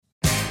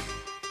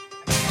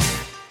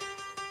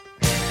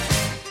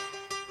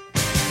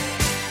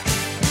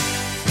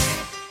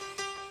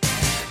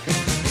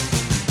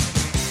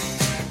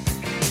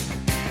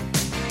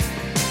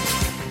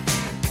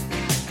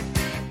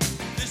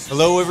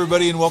Hello,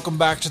 everybody, and welcome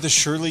back to the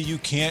Surely You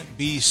Can't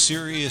Be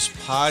Serious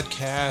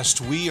podcast.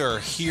 We are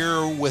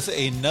here with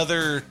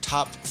another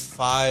top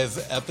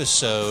 5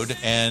 episode,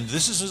 and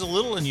this is a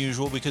little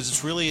unusual because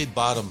it's really a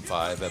bottom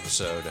 5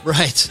 episode.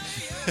 Right.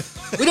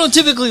 We don't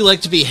typically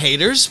like to be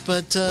haters,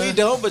 but... we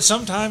don't, but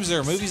sometimes there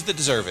are movies that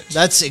deserve it.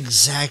 That's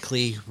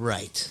exactly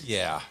right.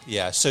 Yeah.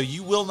 So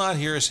you will not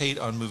hear us hate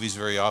on movies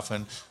very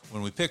often.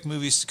 When we pick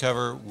movies to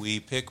cover, we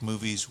pick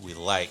movies we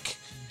like.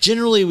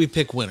 Generally, we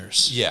pick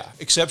winners. Yeah.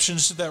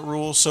 Exceptions to that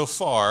rule so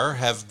far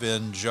have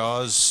been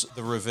Jaws: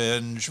 The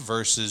Revenge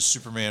versus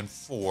Superman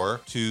 4,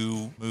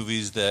 2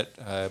 movies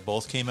that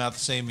both came out the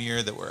same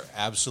year that were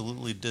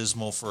absolutely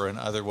dismal for an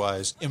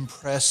otherwise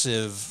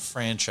impressive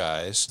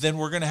franchise. Then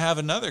we're going to have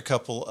another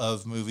couple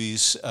of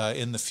movies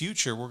in the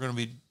future. We're going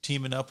to be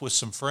teaming up with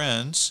some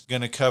friends.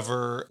 Going to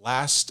cover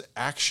Last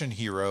Action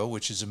Hero,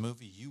 which is a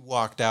movie you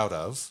walked out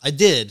of. I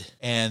did.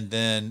 And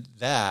then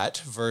that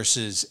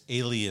versus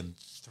Alien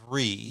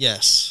 3.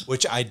 Yes.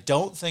 Which I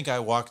don't think I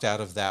walked out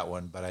of that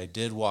one, but I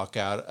did walk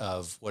out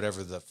of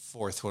whatever the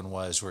fourth one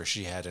was where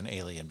she had an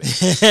alien baby.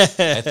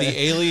 At the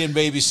alien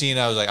baby scene,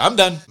 I was like, I'm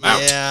done.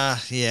 I'm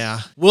out. Yeah.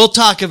 We'll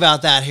talk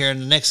about that here in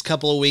the next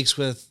couple of weeks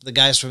with the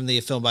guys from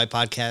the Film By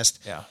podcast.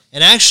 Yeah.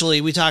 And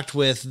actually, we talked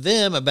with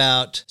them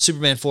about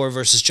Superman 4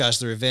 versus Jaws: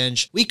 The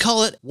Revenge. We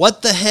call it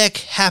What the Heck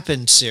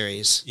Happened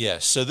series.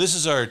 Yes. So this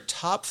is our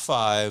top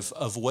 5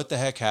 of what the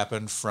heck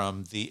happened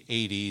from the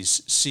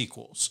 80s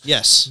sequels.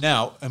 Yes.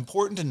 Now,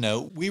 important to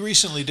note, we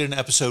recently did an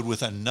episode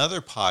with another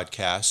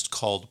podcast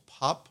called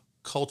Pop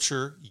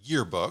Culture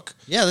Yearbook.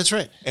 Yeah, that's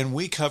right. And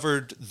we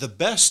covered the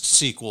best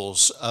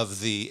sequels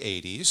of the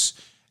 80s.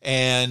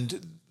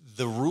 And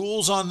the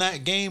rules on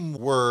that game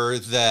were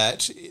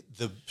that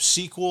the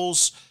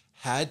sequels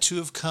had to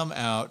have come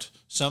out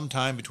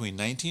sometime between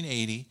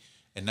 1980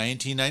 and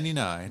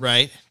 1999.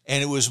 Right.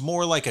 And it was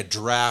more like a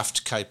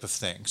draft type of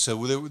thing. So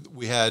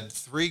we had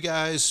 3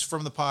 guys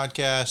from the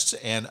podcast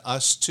and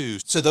us 2.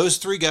 So those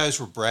 3 guys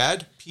were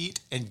Brad, Pete,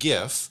 and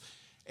Giff.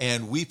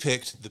 And we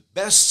picked the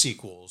best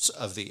sequels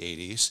of the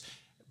 80s.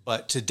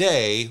 But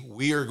today,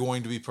 we are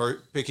going to be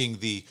picking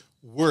the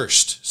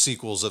worst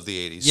sequels of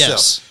the 80s.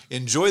 Yes. So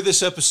enjoy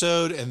this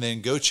episode and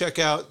then go check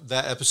out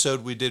that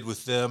episode we did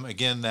with them.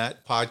 Again,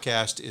 that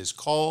podcast is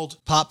called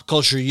Pop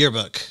Culture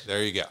Yearbook.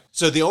 There you go.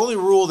 So the only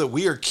rule that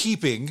we are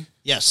keeping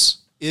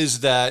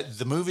is that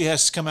the movie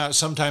has to come out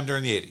sometime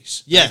during the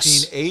 80s. Yes.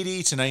 1980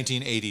 to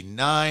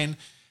 1989.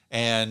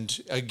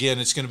 And again,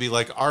 it's going to be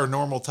like our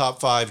normal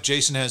top 5.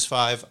 Jason has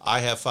 5.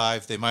 I have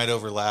 5. They might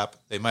overlap.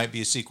 They might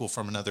be a sequel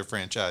from another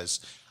franchise.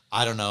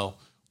 I don't know.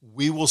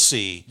 We will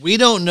see. We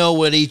don't know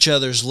what each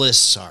other's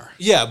lists are.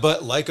 Yeah,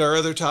 but like our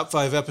other top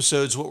 5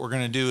 episodes, what we're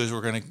going to do is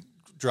we're going to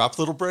drop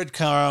little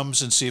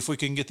breadcrumbs and see if we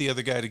can get the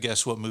other guy to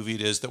guess what movie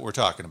it is that we're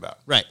talking about.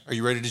 Right. Are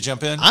you ready to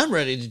jump in? I'm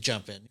ready to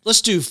jump in.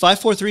 Let's do 5,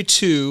 4, 3,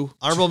 2,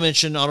 honorable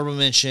mention,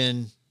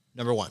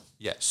 number 1.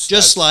 Yes.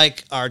 Just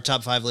like our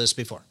top 5 list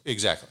before.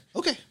 Exactly.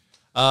 Okay.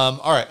 All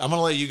right. I'm going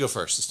to let you go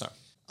first this time.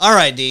 All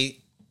right, D.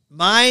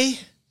 My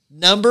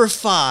number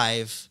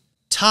 5,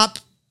 top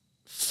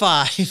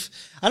 5.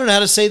 I don't know how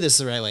to say this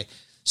the right way.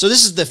 So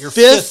this is the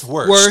fifth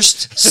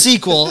worst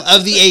sequel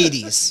of the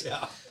 80s.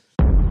 Yeah.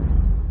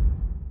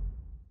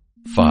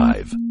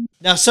 5.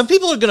 Now, some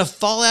people are going to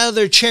fall out of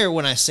their chair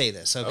when I say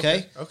this,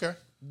 okay? Okay.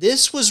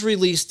 This was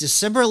released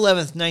December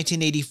 11th,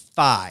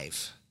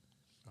 1985.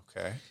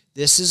 Okay.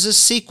 This is a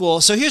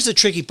sequel. So here's the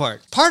tricky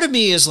part. Part of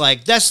me is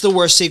like, that's the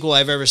worst sequel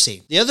I've ever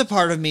seen. The other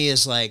part of me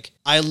is like,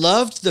 I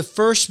loved the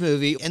first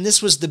movie, and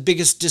this was the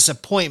biggest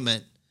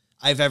disappointment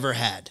I've ever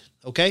had,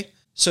 okay?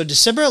 So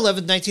December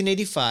 11th,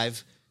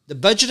 1985, the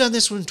budget on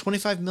this one,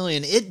 $25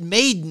 million. It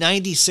made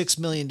 $96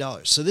 million.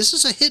 So this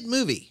is a hit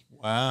movie.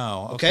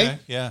 Wow. Okay.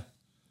 Yeah.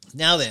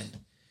 Now then,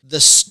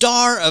 the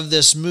star of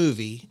this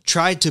movie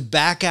tried to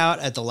back out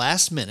at the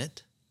last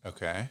minute.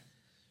 Okay.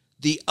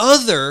 The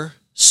other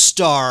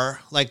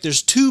star, like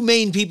there's 2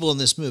 main people in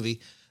this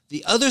movie.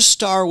 The other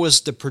star was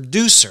the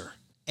producer.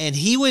 And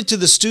he went to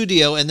the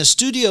studio, and the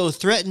studio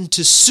threatened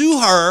to sue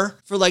her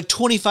for like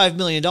 $25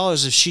 million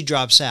if she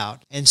drops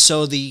out. And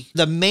so the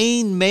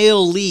main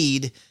male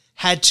lead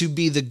had to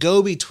be the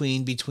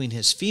go-between between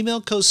his female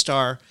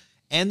co-star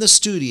and the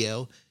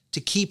studio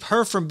to keep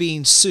her from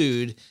being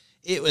sued.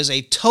 It was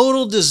a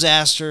total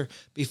disaster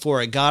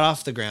before it got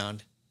off the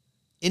ground.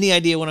 Any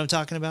idea what I'm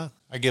talking about?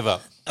 I give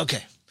up.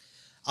 Okay.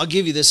 I'll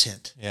give you this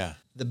hint. Yeah.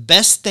 The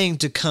best thing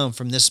to come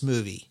from this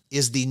movie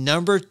is the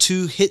number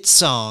 2 hit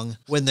song,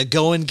 When the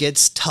Going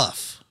Gets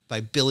Tough,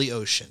 by Billy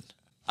Ocean.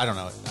 I don't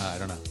know. I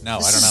don't know. No,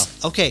 I don't know.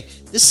 Okay,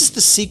 this is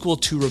the sequel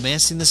to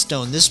Romancing the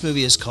Stone. This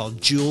movie is called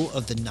Jewel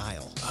of the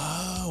Nile.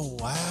 Oh,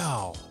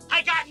 wow.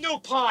 I got new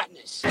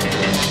partners.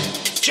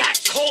 Jack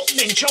Colton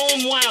and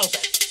Joan Wilder.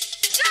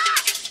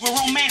 We're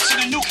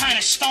romancing a new kind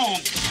of stone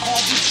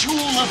called the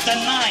Jewel of the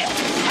Nile.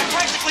 I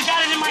practically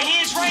got it in my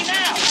hands right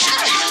now.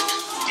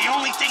 The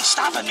only thing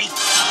stopping me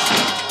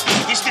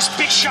is this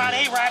big shot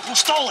Arab who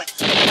stole it.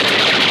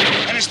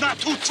 And is not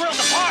too thrilled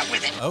to part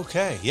with it.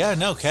 Okay. Yeah,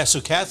 no. So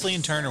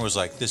Kathleen Turner was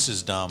like, this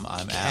is dumb.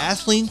 I'm out.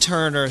 Kathleen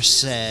Turner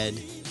said,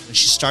 when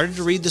she started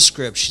to read the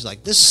script, she's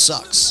like, this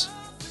sucks.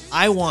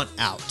 I want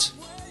out.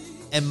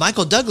 And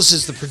Michael Douglas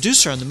is the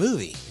producer on the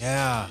movie.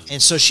 Yeah.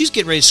 And so she's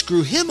getting ready to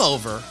screw him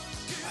over.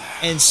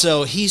 And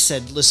so he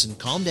said, listen,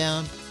 calm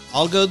down.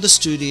 I'll go to the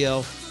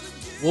studio.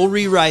 We'll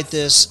rewrite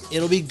this.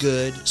 It'll be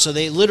good. So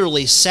they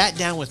literally sat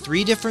down with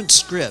 3 different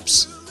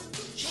scripts.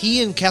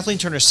 He and Kathleen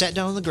Turner sat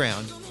down on the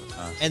ground.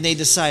 And they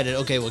decided,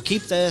 okay, we'll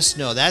keep this.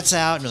 No, that's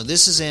out. No,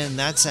 this is in.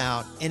 That's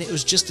out. And it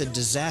was just a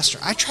disaster.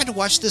 I tried to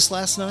watch this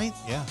last night.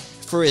 Yeah.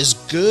 For as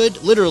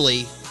good,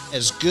 literally,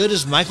 as good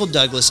as Michael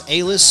Douglas,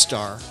 A-list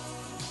star,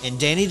 and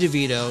Danny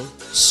DeVito,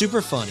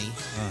 super funny,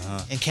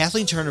 and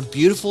Kathleen Turner,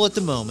 beautiful at the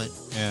moment,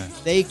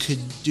 they could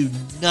do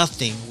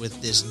nothing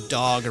with this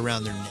dog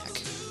around their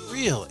neck.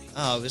 Really?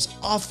 Oh, it was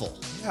awful.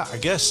 Yeah, I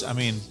guess, I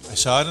mean, I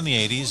saw it in the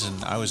 80s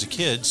and I was a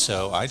kid,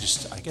 so I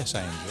guess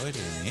I enjoyed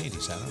it in the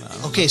 80s. I don't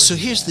know. Okay, so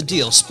here's the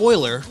deal.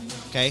 Spoiler,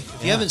 okay?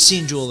 If you haven't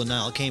seen Jewel of the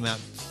Nile, it came out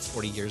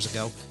 40 years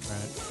ago.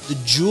 Right. The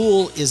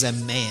Jewel is a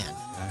man,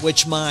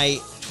 which my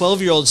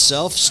 12-year-old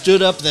self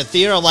stood up in the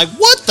theater. I'm like,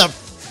 what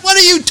are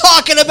you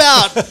talking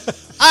about?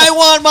 I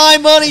want my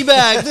money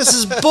back. This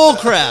is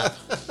bullcrap.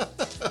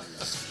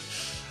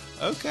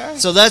 Okay.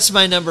 So that's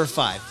my number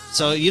 5.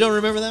 So you don't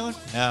remember that one?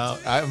 No,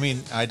 I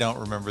mean, I don't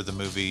remember the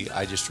movie.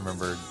 I just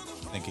remember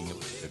thinking it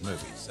was a good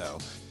movie. So,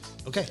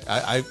 okay.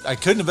 I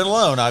couldn't have been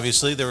alone,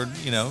 obviously. There were,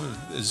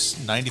 it's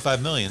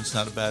 95 million. It's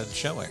not a bad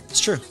showing. It's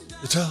true.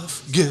 The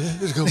tough get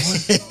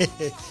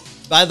going.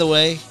 By the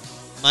way,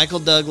 Michael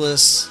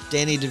Douglas,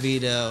 Danny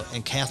DeVito,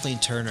 and Kathleen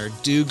Turner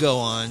do go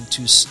on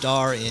to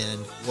star in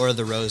War of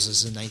the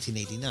Roses in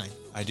 1989.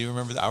 I do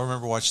remember that. I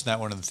remember watching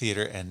that one in the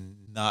theater and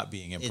not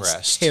being impressed.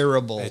 It's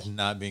terrible. And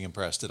not being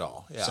impressed at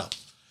all. Yeah. So,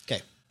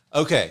 okay.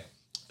 Okay.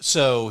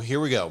 So here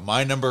we go.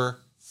 My number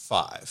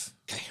 5.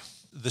 Okay.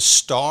 The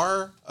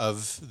star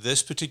of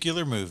this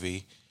particular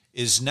movie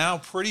is now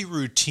pretty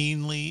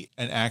routinely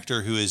an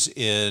actor who is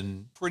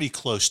in pretty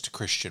close to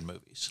Christian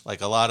movies.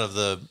 Like a lot of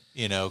the,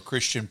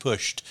 Christian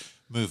pushed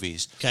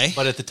movies. Okay.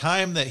 But at the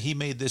time that he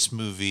made this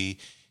movie,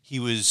 he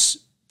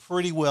was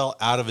pretty well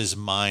out of his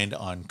mind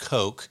on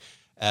coke,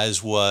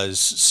 as was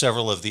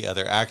several of the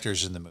other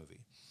actors in the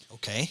movie.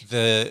 Okay.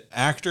 The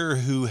actor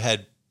who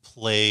had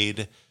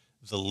played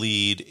the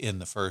lead in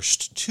the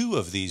first 2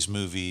 of these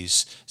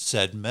movies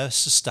said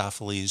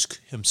Mephistopheles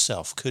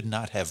himself could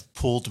not have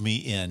pulled me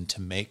in to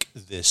make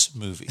this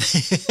movie.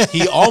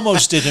 He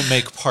almost didn't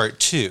make part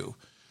 2,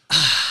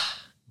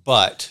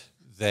 but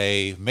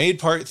they made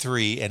part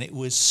 3, and it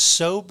was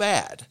so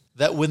bad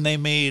that when they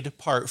made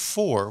part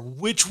 4,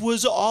 which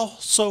was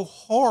also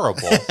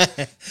horrible,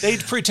 they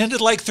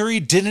pretended like 3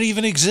 didn't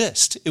even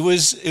exist. It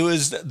was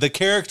the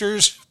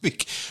characters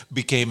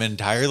became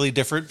entirely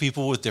different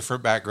people with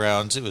different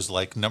backgrounds. It was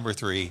like number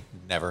 3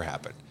 never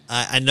happened.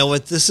 I know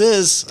what this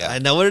is. Yeah. I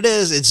know what it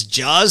is. It's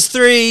Jaws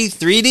 3,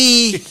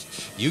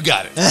 3D. You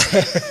got it.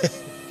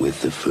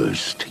 With the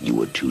first, you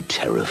were too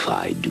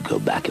terrified to go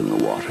back in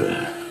the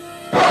water.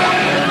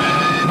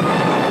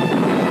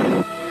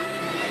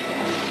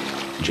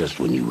 Just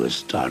when you were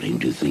starting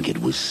to think it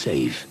was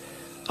safe,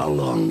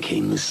 along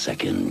came the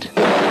second.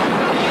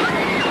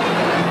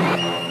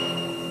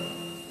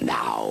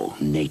 Now,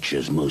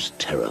 nature's most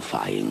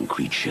terrifying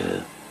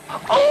creature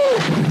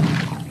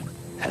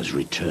has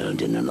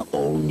returned in an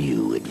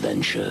all-new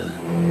adventure.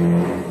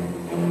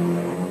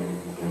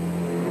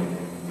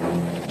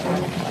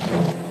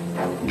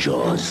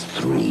 Jaws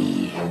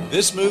 3.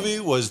 This movie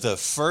was the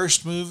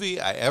first movie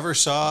I ever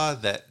saw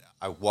that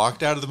I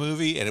walked out of the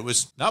movie, and it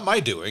was not my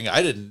doing.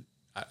 I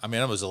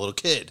was a little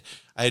kid.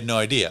 I had no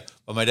idea.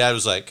 But my dad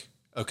was like,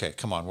 okay,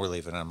 come on, we're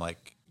leaving. And I'm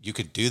like, you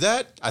could do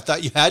that? I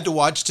thought you had to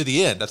watch to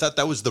the end. I thought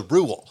that was the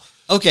rule.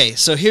 Okay,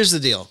 so here's the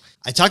deal.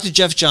 I talked to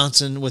Jeff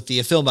Johnson with the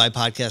A Film By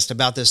podcast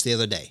about this the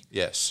other day.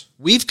 Yes.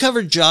 We've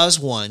covered Jaws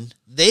 1.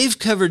 They've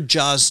covered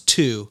Jaws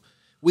 2.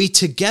 We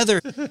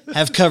together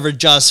have covered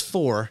Jaws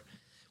 4.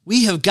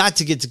 We have got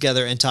to get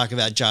together and talk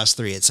about Jaws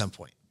 3 at some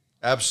point.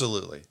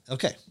 Absolutely.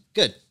 Okay,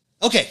 good.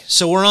 Okay,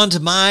 so we're on to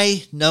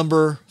my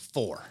number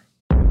 4.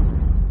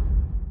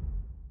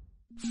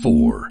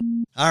 4.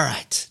 All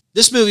right.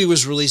 This movie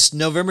was released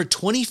November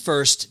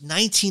 21st,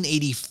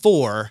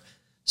 1984.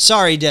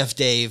 Sorry, Deaf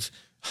Dave.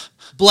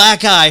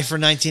 Black eye for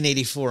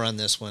 1984 on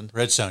this one.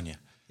 Red Sonja.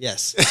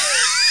 Yes.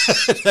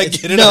 Did I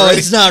get it No, already?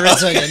 it's not Red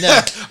Sonja.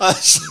 No.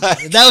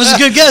 That was a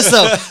good guess,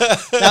 though.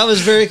 That was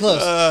very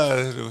close.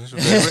 It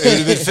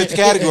would have fit the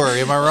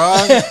category. Am I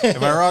wrong?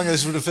 Am I wrong?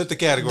 This would have fit the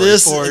category.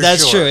 That's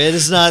sure. true. It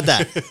is not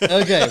that.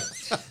 Okay.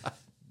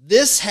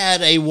 This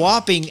had a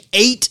whopping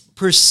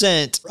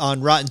 8%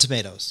 on Rotten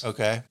Tomatoes.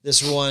 Okay.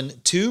 This won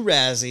 2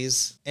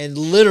 Razzies and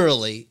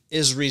literally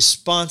is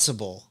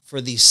responsible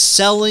for the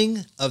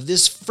selling of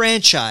this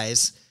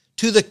franchise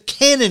to the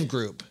Cannon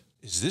Group.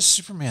 Is this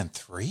Superman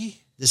 3?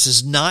 This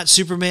is not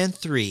Superman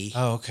 3.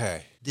 Oh,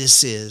 okay.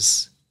 This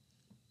is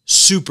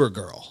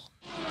Supergirl.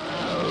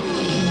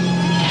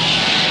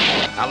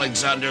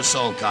 Alexander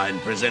Salkind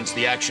presents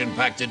the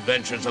action-packed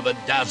adventures of a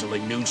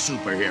dazzling new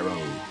superhero,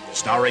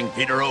 starring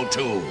Peter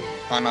O'Toole.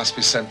 I must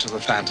be sent to the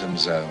Phantom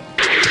Zone.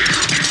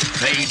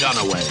 Faye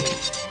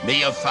Dunaway,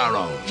 Mia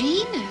Farrow,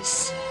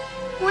 Venus?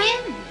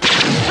 When?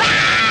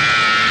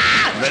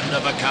 Brenda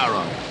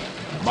Vaccaro,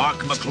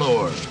 Mark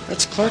McClure,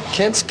 That's Clark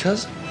Kent's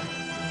cousin?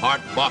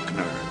 Art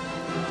Bachner,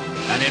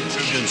 and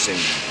introducing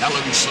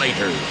Helen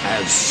Slater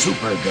as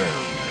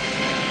Supergirl.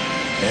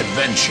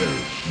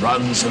 Adventure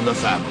runs in the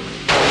family.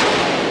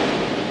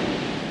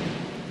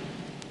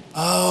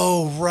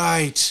 Oh,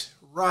 right.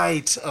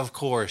 Of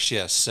course,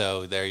 yes.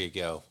 So there you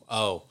go.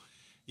 Oh,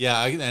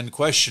 yeah, and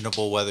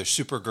questionable whether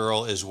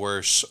Supergirl is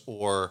worse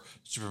or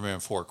Superman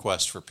 4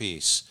 Quest for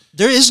Peace.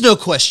 There is no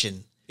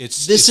question.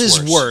 This is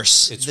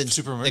worse It's than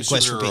Superman.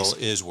 Quest for Peace.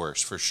 Supergirl is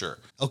worse for sure.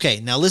 Okay,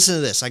 now listen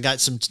to this. I got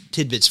some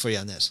tidbits for you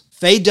on this.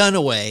 Faye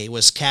Dunaway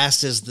was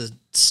cast as the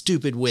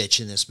stupid witch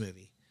in this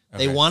movie.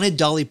 They Okay. wanted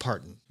Dolly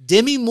Parton.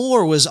 Demi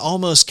Moore was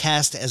almost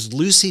cast as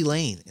Lucy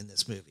Lane in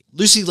this movie.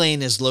 Lucy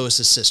Lane is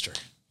Lois's sister.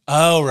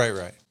 Oh,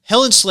 right.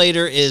 Helen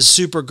Slater is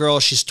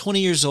Supergirl. She's 20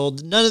 years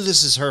old. None of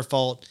this is her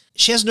fault.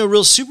 She has no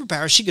real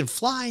superpower. She can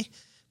fly,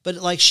 but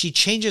like she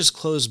changes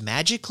clothes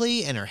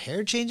magically and her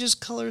hair changes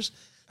colors.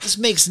 This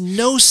makes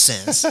no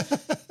sense.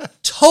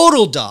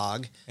 Total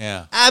dog.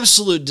 Yeah.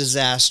 Absolute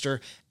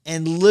disaster,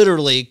 and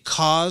literally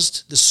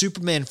caused the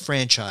Superman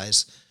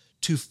franchise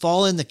to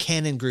fall in the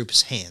Cannon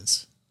Group's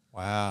hands,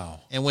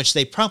 Wow. in which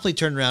they promptly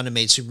turned around and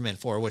made Superman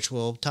 4, which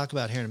we'll talk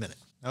about here in a minute.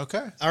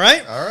 Okay. All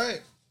right? All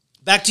right.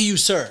 Back to you,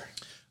 sir.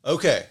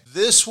 Okay.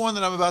 This one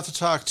that I'm about to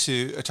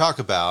talk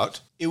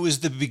about, it was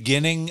the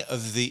beginning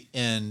of the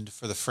end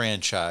for the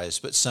franchise,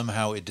 but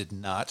somehow it did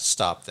not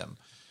stop them.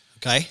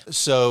 Okay.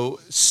 So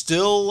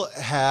still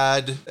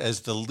had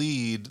as the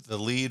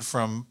lead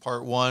from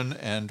part 1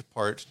 and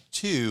part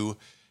 2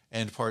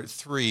 and part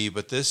 3,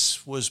 but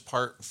this was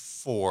part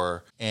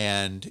 4,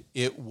 and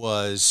it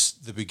was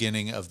the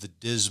beginning of the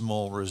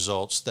dismal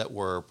results that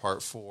were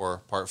part 4,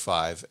 part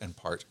 5, and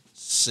part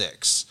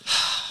 6.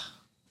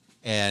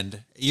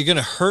 And You're going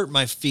to hurt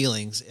my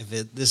feelings if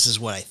this is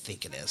what I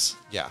think it is.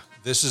 yeah,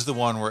 this is the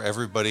one where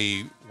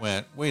everybody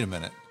went, wait a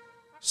minute,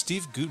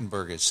 Steve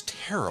Guttenberg is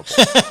terrible.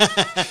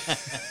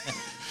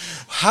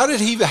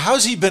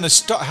 How's he been a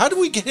star? How did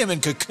we get him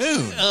in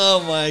Cocoon?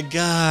 Oh my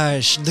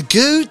gosh. The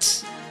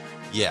Goot.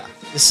 Yeah.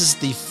 This is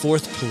the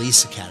 4th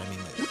Police Academy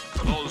movie.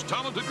 Those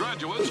talented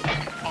graduates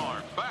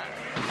are back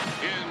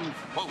in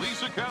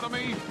Police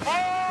Academy.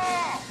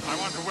 I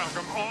want to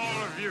welcome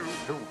all of you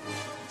to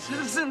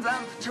Citizens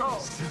on Patrol.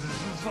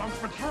 Citizens on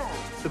Patrol.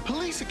 The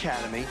Police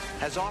Academy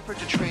has offered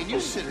to train you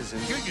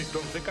citizens You just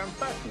don't think I'm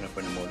fast enough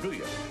anymore, do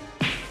you?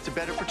 to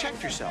better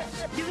protect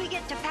yourselves. Do we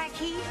get to pack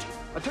heat?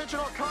 Attention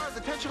all cars,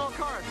 attention all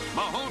cars.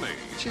 Mahoney,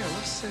 Gee,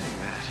 let's say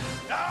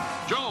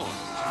that. Jones,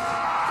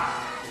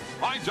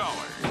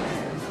 Hightower,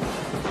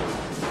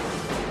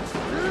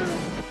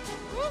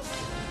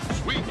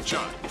 Sweet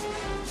Chuck,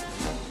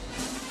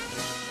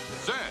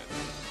 Zed,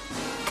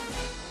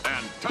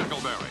 and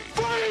Tackleberry.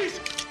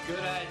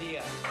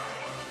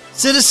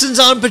 Citizens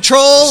on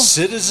Patrol.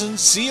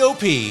 Citizens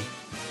COP,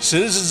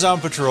 Citizens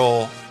on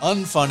Patrol,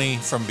 unfunny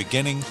from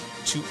beginning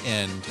to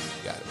end.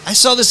 Got it. I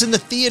saw this in the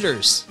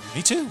theaters.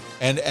 Me too.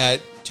 And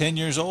at 10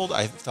 years old,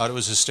 I thought it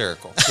was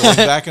hysterical. Going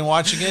back and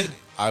watching it,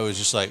 I was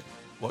just like,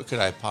 what could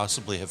I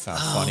possibly have found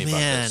funny about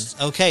this?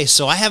 Okay,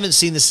 so I haven't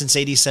seen this since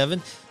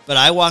 87, but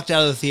I walked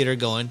out of the theater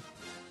going,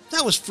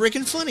 that was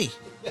freaking funny.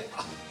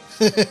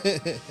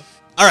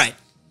 All right,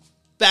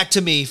 back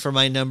to me for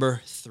my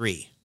number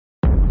 3.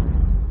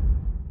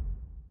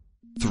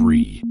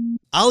 3.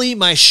 I'll Eat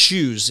My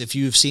Shoes if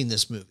you've seen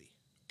this movie.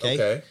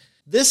 Okay.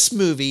 This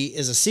movie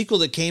is a sequel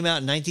that came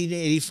out in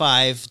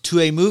 1985 to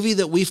a movie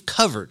that we've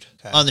covered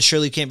on the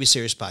Shirley Can't Be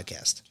Serious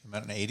podcast. Came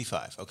out in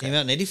 85. Okay. Came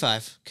out in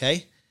 85.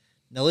 Okay.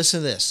 Now listen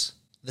to this.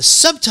 The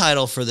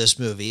subtitle for this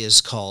movie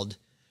is called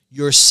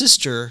Your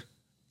Sister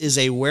is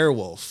a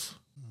Werewolf.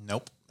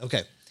 Nope.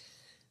 Okay.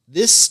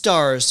 This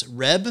stars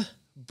Reb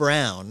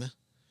Brown,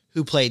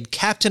 who played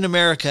Captain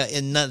America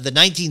in the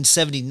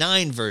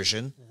 1979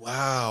 version.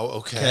 Wow.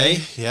 Okay.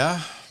 Okay.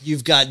 Yeah.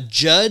 You've got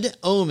Judd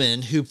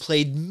Omen, who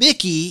played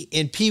Mickey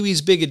in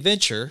Pee-wee's Big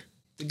Adventure,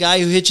 the guy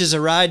who hitches a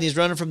ride and he's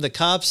running from the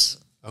cops.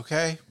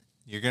 Okay.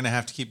 You're going to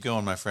have to keep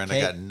going, my friend. Okay.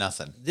 I got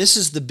nothing. This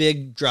is the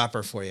big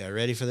dropper for you.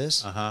 Ready for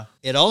this? Uh-huh.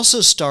 It also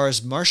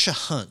stars Marsha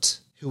Hunt,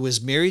 who was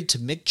married to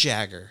Mick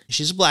Jagger.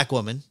 She's a black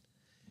woman.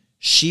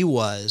 She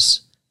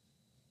was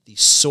the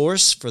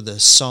source for the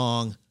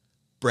song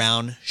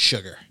Brown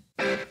Sugar.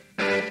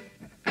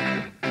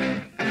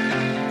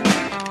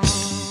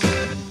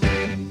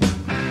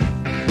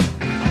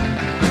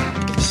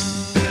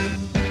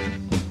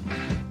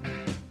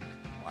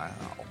 Wow.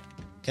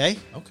 Okay?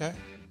 Okay.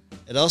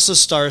 It also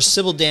stars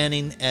Sybil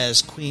Danning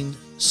as Queen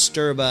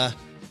Sturba,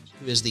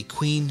 who is the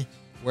Queen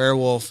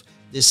Werewolf.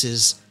 This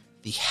is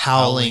The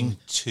Howling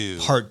 2.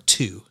 Part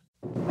 2.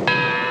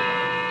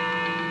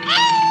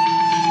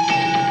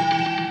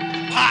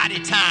 Party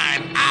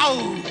time!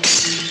 Ow!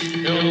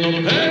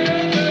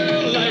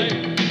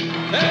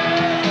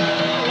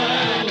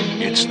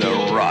 It's the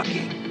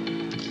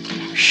rocking,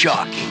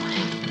 shocking,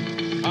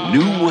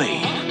 new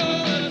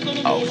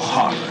wave of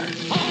horror.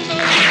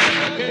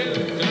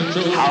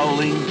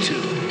 Howling 2.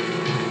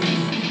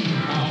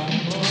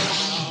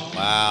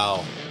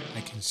 Wow.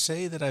 I can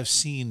say that I've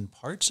seen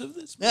parts of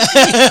this movie.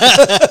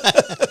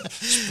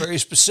 Very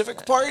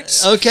specific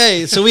parts.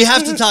 Okay, so we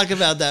have to talk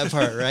about that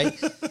part, right?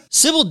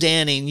 Sybil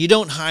Danning, you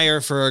don't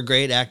hire for her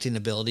great acting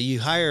ability. You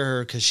hire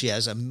her because she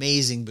has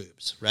amazing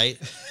boobs, right?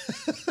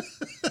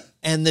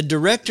 And the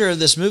director of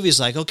this movie is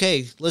like,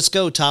 okay, let's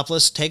go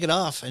topless, take it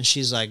off. And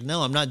she's like,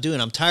 no, I'm not doing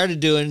it. I'm tired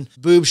of doing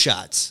boob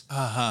shots.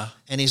 Uh-huh.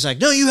 And he's like,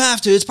 no, you have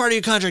to. It's part of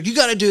your contract. You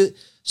got to do it.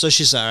 So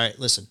she's like, all right,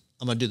 listen,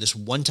 I'm going to do this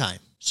one time.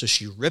 So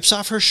she rips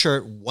off her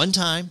shirt one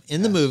time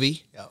in the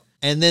movie. Yep.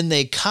 And then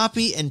they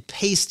copy and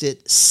paste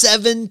it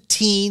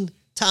 17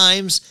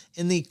 times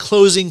in the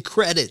closing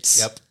credits.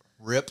 Yep.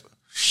 Rip.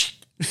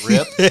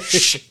 Rip.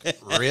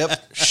 Rip.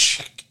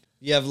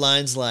 You have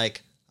lines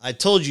like, I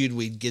told you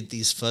we'd get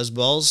these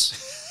fuzzballs.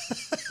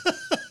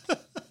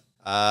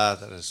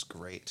 That is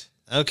great.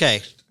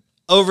 Okay.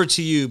 Over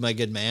to you, my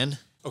good man.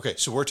 Okay,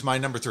 so we're to my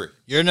number 3.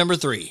 You're number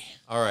 3.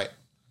 All right.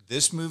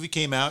 This movie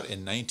came out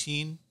in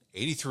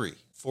 1983,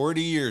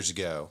 40 years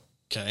ago.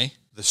 Okay.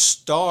 The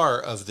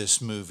star of this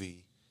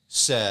movie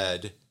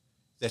said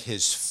that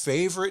his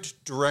favorite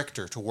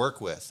director to work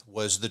with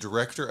was the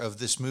director of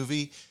this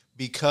movie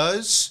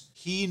because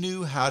he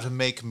knew how to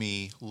make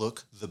me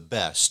look the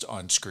best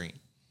on screen.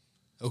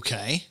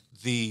 Okay.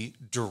 The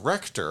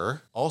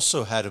director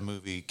also had a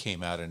movie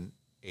came out in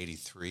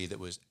 83 that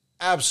was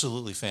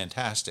absolutely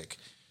fantastic.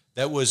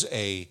 That was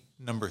a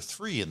number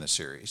 3 in the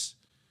series.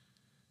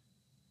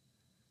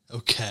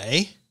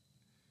 Okay.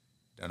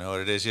 Don't know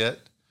what it is yet.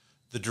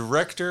 The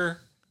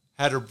director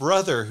had a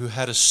brother who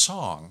had a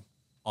song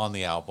on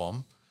the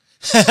album.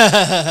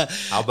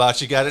 How about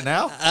you got it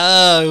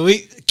now?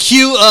 We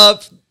cue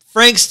up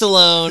Frank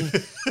Stallone,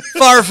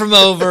 Far From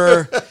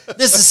Over.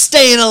 This is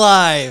Staying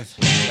Alive.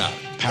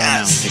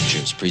 Paramount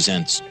Pictures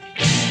presents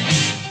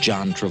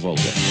John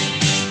Travolta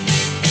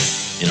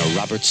in a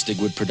Robert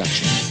Stigwood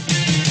production,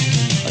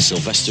 a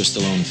Sylvester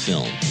Stallone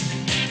film,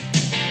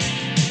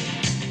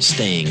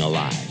 Staying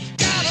Alive.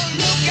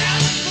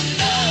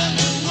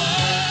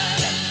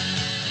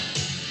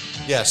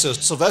 Yeah, so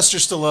Sylvester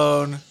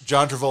Stallone,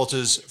 John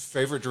Travolta's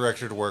favorite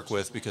director to work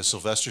with because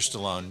Sylvester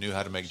Stallone knew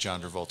how to make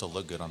John Travolta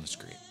look good on the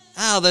screen.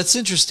 Oh, that's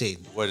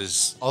interesting. What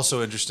is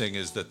also interesting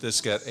is that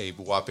this got a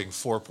whopping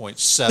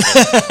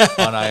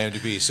 4.7 on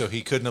IMDb, so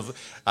he couldn't have...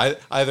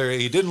 Either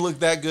he didn't look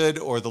that good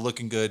or the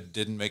looking good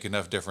didn't make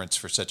enough difference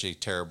for such a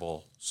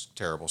terrible,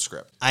 terrible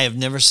script. I have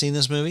never seen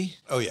this movie.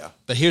 Oh, yeah.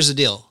 But here's the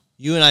deal.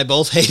 You and I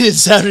both hated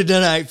Saturday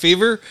Night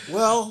Fever.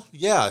 Well,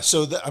 yeah.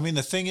 So, the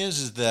thing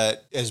is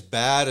that as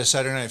bad as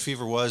Saturday Night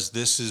Fever was,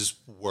 this is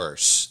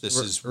worse. This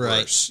is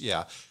worse. Right.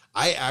 Yeah.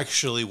 I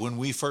actually, when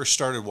we first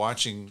started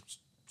watching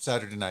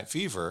Saturday Night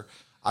Fever,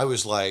 I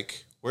was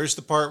like, where's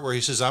the part where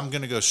he says, I'm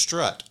going to go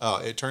strut?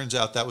 Oh, it turns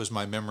out that was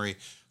my memory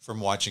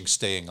from watching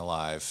Staying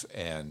Alive,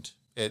 and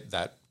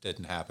that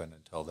didn't happen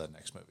until the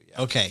next movie.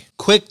 Yeah. Okay,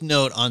 quick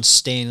note on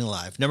Staying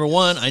Alive. Number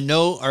 1, I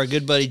know our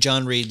good buddy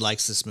John Reed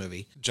likes this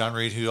movie. John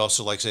Reed, who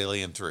also likes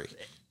Alien 3.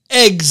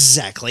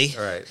 Exactly.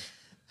 All right.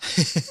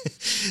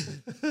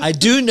 I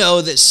do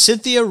know that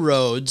Cynthia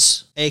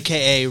Rhodes,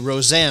 a.k.a.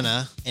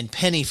 Rosanna, and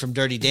Penny from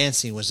Dirty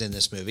Dancing was in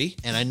this movie.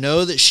 And I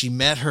know that she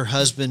met her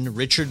husband,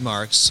 Richard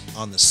Marx,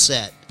 on the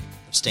set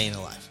of Staying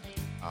Alive.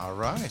 All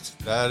right.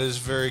 That is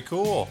very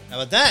cool. How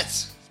about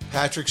that?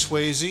 Patrick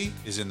Swayze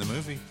is in the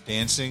movie,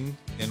 dancing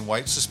in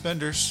white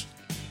suspenders,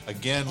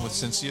 again with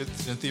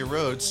Cynthia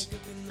Rhodes.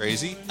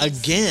 Crazy?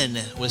 Again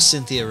with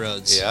Cynthia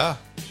Rhodes. Yeah.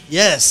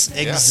 Yes,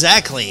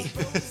 exactly.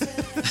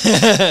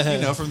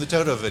 From the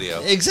Toto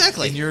video.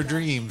 Exactly. In your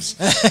dreams.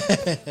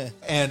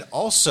 And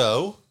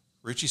also,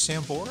 Richie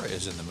Sambora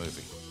is in the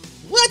movie.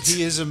 What?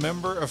 He is a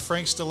member of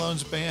Frank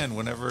Stallone's band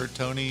whenever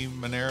Tony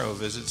Manero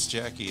visits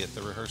Jackie at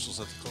the rehearsals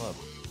at the club.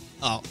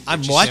 Oh, I'm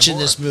Richie watching Sambora.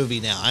 this movie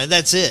now.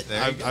 That's it.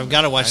 I've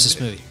got to watch this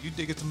movie. You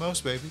dig it the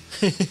most, baby.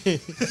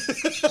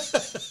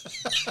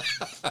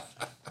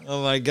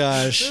 Oh, my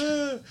gosh.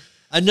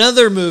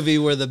 Another movie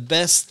where the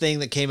best thing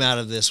that came out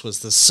of this was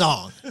the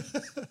song.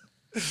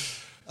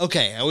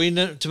 Okay, are we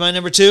to my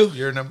number 2?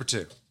 You're number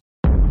 2.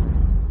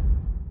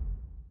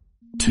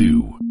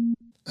 2.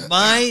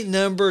 My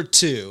number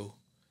 2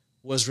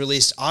 was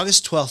released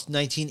August 12th,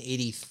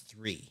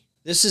 1983.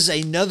 This is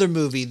another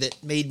movie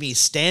that made me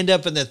stand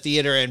up in the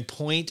theater and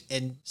point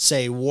and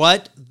say,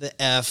 what the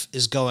F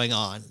is going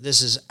on?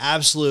 This is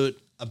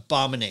absolute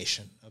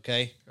abomination,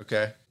 okay?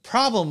 Okay.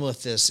 Problem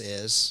with this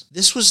is,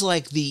 this was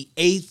like the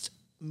 8th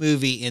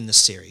movie in the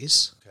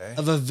series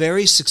of a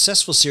very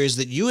successful series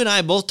that you and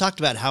I both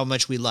talked about how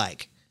much we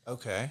like.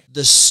 Okay.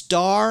 The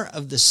star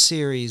of the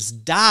series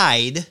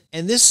died,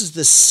 and this is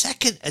the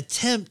second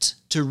attempt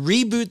to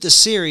reboot the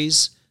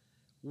series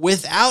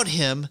without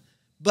him,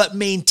 but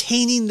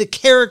maintaining the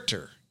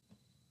character.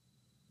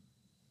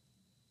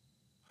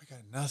 I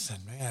got nothing,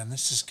 man.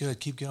 This is good.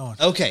 Keep going.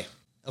 Okay.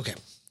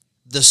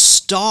 The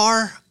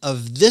star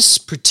of this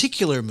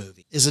particular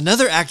movie is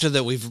another actor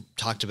that we've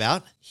talked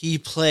about. He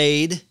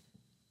played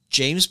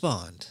James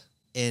Bond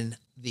in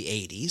the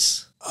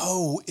 80s.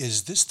 Oh,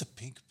 is this the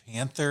Pink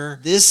Panther?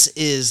 This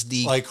is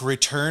the Like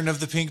Return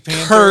of the Pink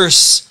Panther?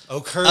 curse, Oh,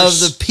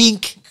 curse of the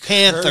Pink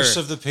Panther. Curse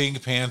of the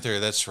Pink Panther.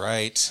 That's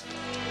right.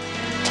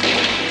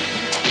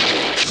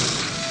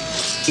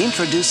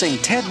 Introducing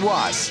Ted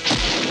Wass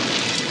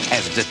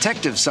as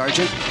Detective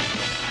Sergeant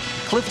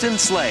Clifton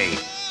Slade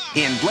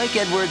in Blake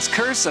Edwards'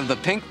 Curse of the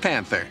Pink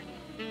Panther.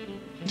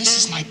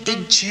 This is my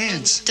big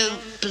chance.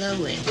 Don't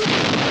blow it.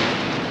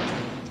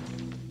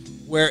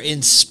 Where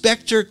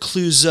Inspector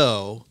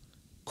Clouseau,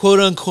 quote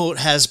unquote,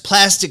 has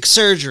plastic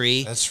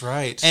surgery. That's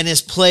right. And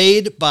is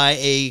played by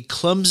a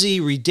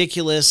clumsy,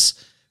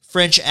 ridiculous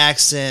French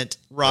accent,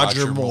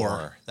 Roger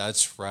Moore.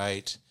 That's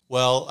right.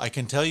 Well, I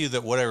can tell you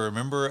that what I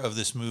remember of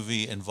this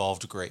movie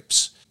involved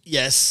grapes.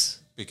 Yes.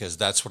 Because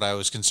that's what I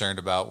was concerned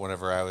about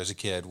whenever I was a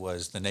kid,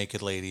 was the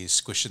naked ladies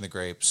squishing the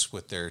grapes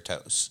with their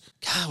toes.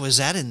 God, was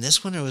that in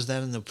this one or was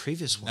that in the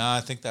previous one? No,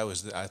 I think that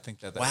was that was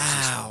this one.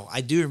 Wow,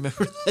 I do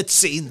remember that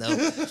scene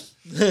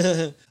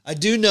though. I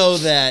do know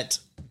that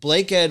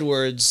Blake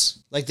Edwards,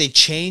 like they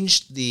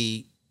changed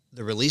the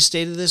release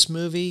date of this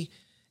movie,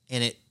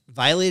 and it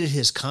violated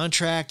his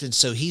contract, and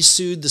so he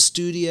sued the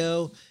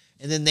studio,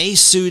 and then they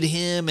sued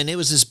him, and it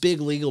was this big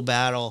legal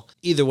battle.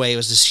 Either way, it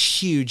was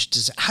this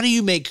huge. How do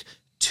you make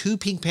 2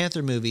 Pink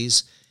Panther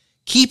movies,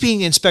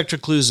 keeping Inspector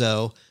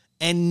Clouseau,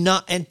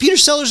 and Peter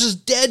Sellers is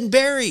dead and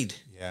buried?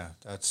 Yeah,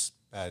 that's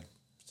bad.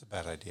 It's a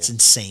bad idea. It's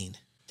insane.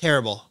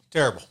 Terrible.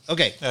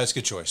 Okay. That's a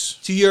good choice.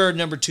 To your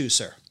number 2,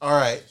 sir. All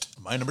right.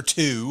 My number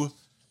 2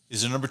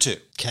 is a number 2.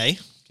 Okay.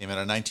 Came out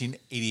in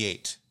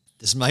 1988.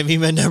 This might be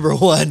my number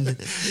 1.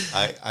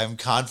 I'm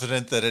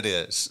confident that it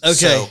is. Okay.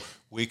 So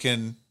we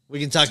can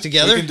talk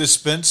together. We can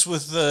dispense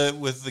with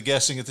the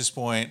guessing at this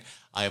point.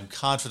 I am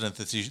confident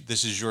that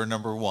this is your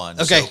number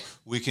 1. Okay. So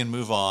we can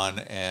move on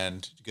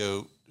and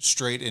go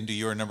straight into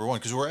your number 1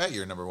 because we're at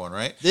your number 1,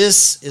 right?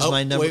 This is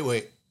my number.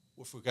 Wait.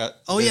 If we got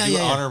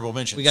honorable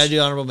mentions. We got to do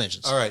honorable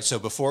mentions. All right. So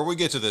before we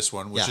get to this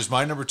one, which is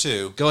my number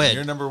 2, go ahead.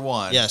 Your number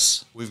 1.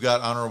 Yes. We've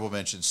got honorable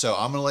mentions. So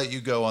I'm going to let you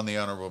go on the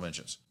honorable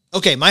mentions.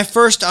 Okay. My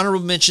first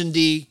honorable mention,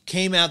 D,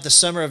 came out the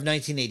summer of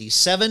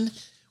 1987.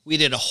 We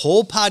did a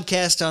whole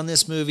podcast on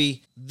this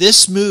movie.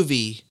 This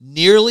movie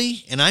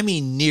nearly, and I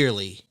mean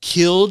nearly,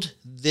 killed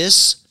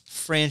this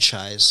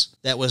franchise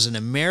that was an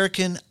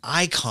American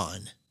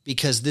icon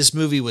because this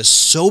movie was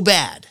so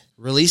bad.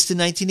 Released in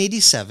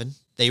 1987.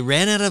 They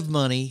ran out of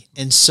money,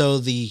 and so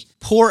the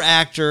poor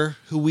actor,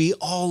 who we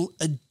all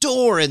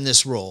adore in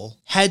this role,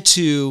 had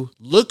to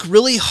look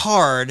really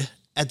hard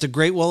at the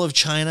Great Wall of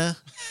China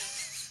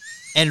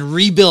and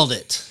rebuild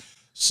it.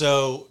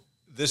 So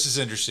this is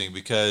interesting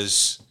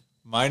because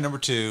my number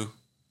 2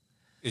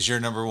 is your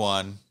number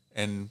 1,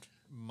 and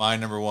my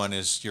number 1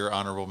 is your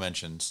honorable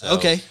mention. So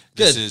okay,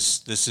 good.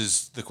 This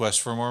is The Quest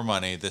for More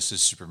Money. This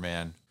is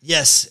Superman.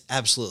 Yes,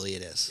 absolutely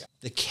it is. Yeah.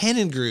 The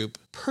Cannon Group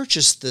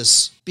purchased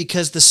this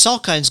because the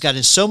Salkinds got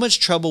in so much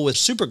trouble with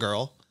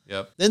Supergirl.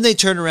 Yep. Then they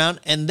turn around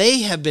and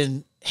they have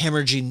been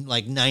hemorrhaging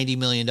like $90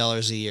 million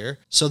a year.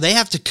 So they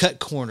have to cut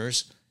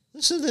corners.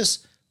 Listen to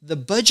this. The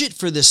budget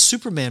for this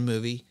Superman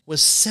movie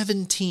was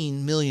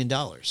 $17 million.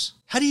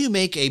 How do you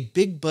make a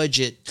big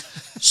budget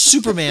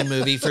Superman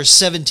movie for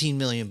 $17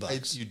 million?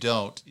 You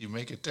don't. You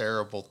make a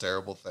terrible,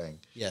 terrible thing.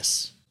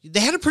 Yes.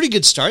 They had a pretty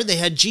good start. They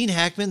had Gene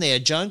Hackman. They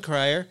had John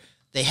Cryer.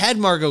 They had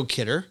Margot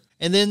Kidder.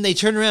 And then they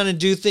turn around and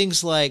do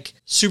things like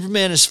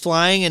Superman is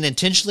flying and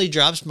intentionally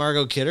drops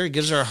Margot Kidder.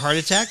 Gives her a heart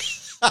attack.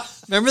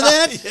 Remember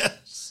that?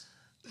 Yes.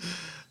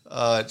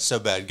 It's so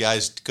bad.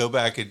 Guys, go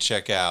back and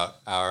check out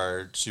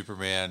our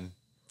Superman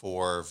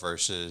 4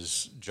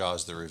 versus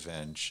Jaws the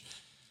Revenge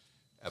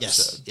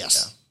episode.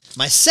 Yes. Yeah.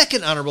 My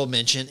second honorable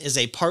mention is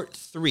a part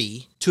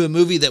 3 to a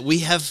movie that we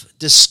have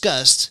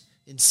discussed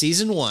in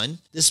season 1.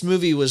 This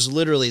movie was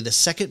literally the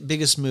second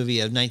biggest movie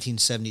of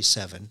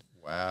 1977.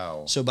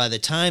 Wow. So by the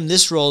time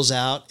this rolls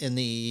out in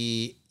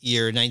the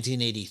year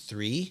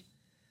 1983,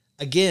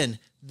 again,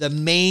 the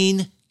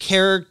main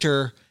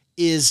character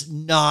is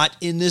not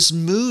in this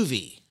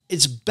movie.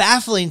 It's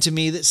baffling to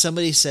me that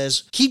somebody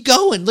says, keep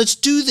going, let's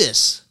do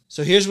this.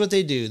 So here's what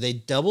they do. They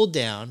double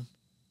down,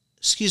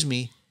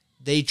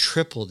 they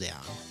triple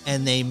down,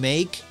 and they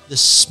make the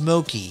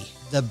Smokey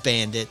the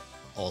Bandit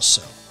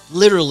also.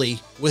 Literally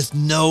with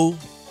no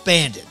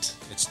bandit.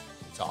 It's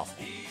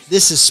awful.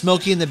 This is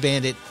Smokey and the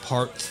Bandit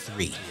Part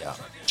 3. Yeah.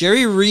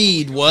 Jerry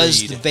Reed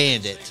was the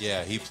bandit.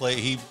 Yeah,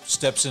 he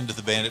steps into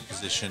the bandit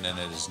position, and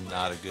it's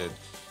not a good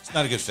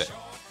fit.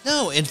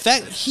 No, in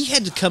fact, he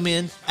had to come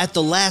in at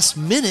the last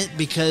minute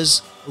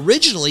because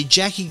originally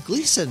Jackie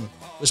Gleason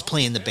was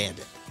playing the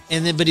bandit.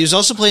 But he was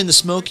also playing the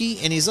Smokey,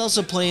 and he's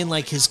also playing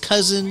like his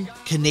cousin,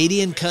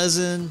 Canadian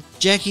cousin.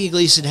 Jackie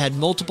Gleason had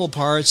multiple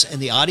parts,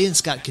 and the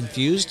audience got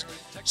confused.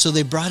 So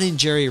they brought in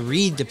Jerry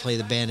Reed to play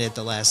the bandit at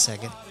the last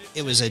second.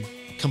 It was a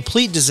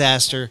complete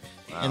disaster,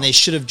 and they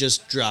should have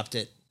just dropped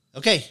it.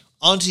 Okay,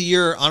 on to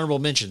your honorable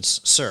mentions,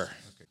 sir.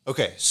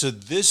 Okay, so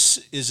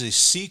this is a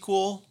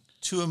sequel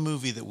to a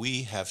movie that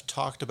we have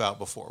talked about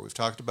before. We've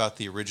talked about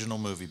the original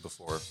movie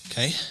before.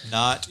 Okay.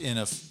 Not in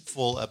a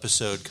full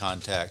episode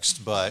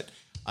context, but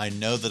I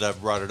know that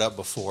I've brought it up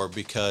before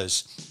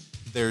because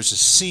there's a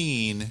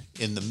scene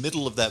in the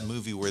middle of that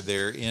movie where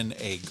they're in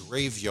a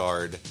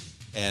graveyard,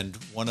 and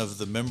one of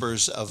the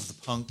members of the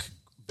punk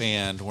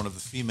band, one of the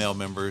female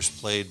members,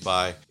 played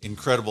by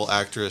incredible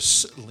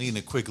actress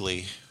Lena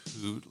Quigley,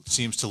 who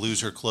seems to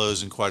lose her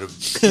clothes in quite a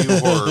few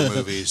horror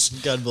movies.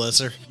 God bless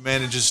her.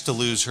 Manages to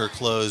lose her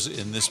clothes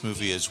in this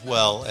movie as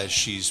well, as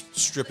she's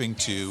stripping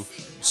to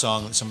a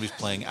song that somebody's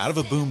playing out of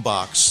a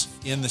boombox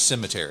in the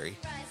cemetery.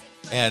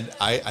 And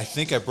I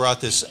think I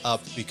brought this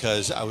up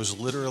because I was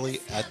literally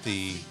at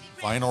the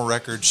vinyl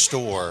record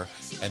store,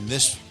 and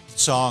this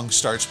song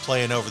starts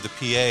playing over the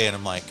PA, and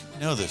I'm like, I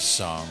know this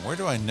song. Where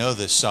do I know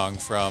this song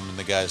from? And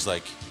the guy's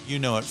like, you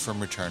know it from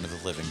Return of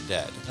the Living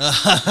Dead.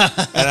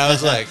 And I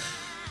was like,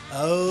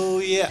 oh,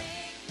 yeah.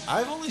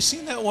 I've only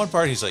seen that one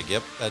part. He's like,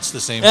 yep, that's the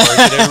same part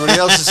that everybody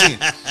else has seen.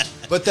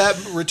 But that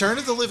Return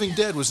of the Living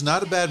Dead was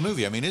not a bad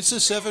movie. I mean, it's a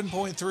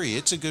 7.3.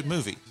 It's a good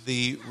movie.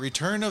 The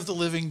Return of the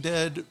Living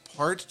Dead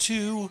Part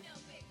 2,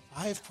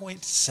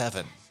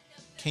 5.7,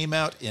 came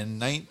out in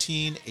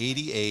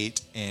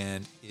 1988,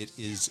 and it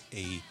is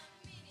a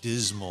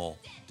dismal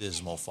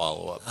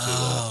follow-up to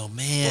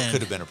what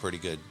could have been a pretty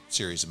good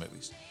series of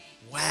movies.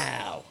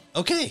 Wow.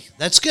 Okay,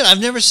 that's good.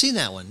 I've never seen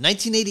that one.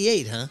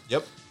 1988, huh?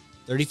 Yep.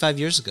 35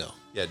 years ago.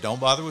 Yeah, don't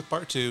bother with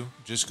part 2.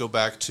 Just go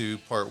back to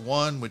part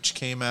 1, which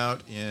came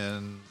out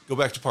in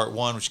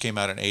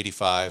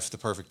 85. The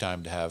perfect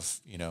time to have,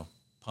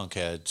 punk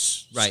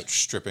heads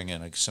stripping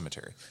in a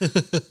cemetery.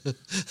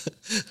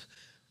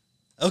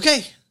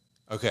 Okay.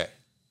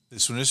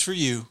 This one is for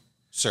you,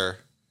 sir.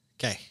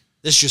 Okay.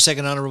 This is your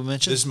second honorable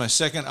mention? This is my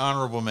second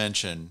honorable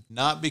mention,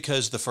 not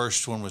because the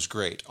first one was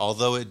great,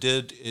 although it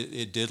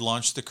did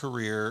launch the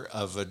career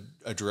of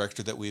a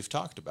director that we've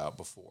talked about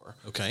before.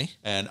 Okay.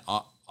 And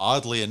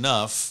oddly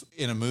enough,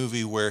 in a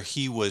movie where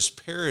he was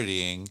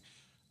parodying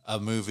a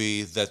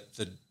movie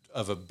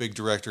of a big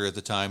director at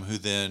the time, who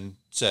then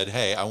said,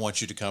 hey, I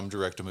want you to come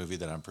direct a movie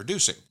that I'm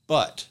producing.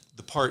 But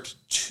the part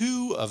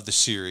 2 of the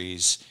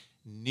series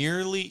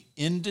nearly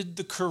ended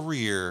the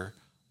career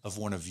of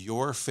one of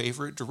your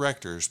favorite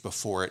directors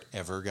before it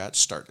ever got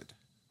started.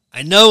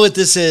 I know what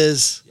this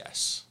is.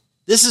 Yes.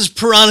 This is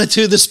Piranha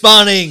 2: The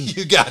Spawning.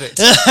 You got it.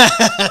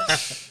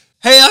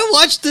 Hey, I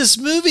watched this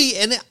movie,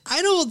 and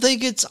I don't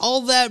think it's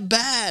all that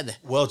bad.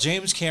 Well,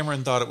 James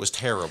Cameron thought it was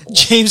terrible.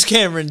 James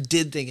Cameron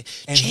did think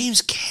it. And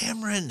James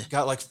Cameron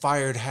got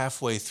fired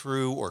halfway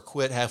through or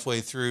quit halfway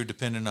through,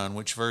 depending on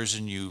which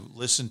version you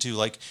listen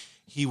to.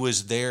 He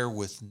was there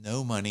with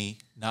no money,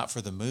 not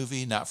for the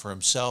movie, not for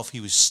himself.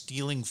 He was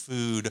stealing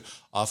food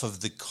off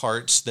of the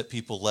carts that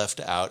people left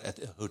out at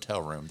the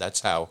hotel room. That's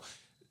how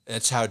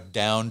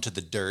down to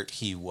the dirt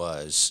he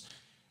was.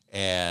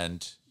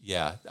 And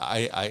yeah,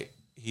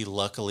 he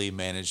luckily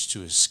managed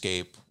to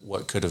escape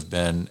what could have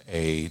been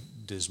a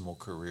dismal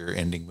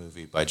career-ending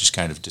movie by just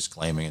kind of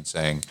disclaiming and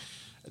saying,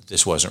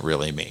 this wasn't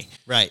really me.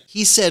 Right.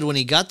 He said when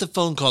he got the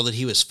phone call that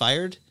he was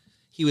fired,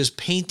 he was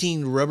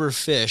painting rubber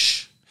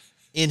fish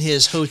in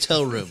his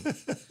hotel room,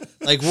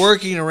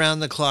 working around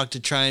the clock to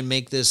try and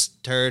make this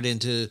turd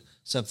into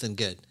something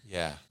good.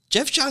 Yeah.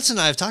 Jeff Johnson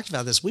and I have talked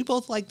about this. We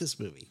both like this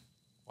movie.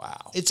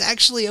 Wow. It's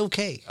actually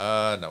okay.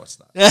 No, it's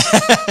not.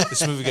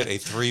 This movie got a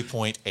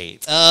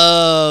 3.8.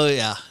 Oh,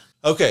 yeah.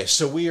 Okay,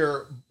 so we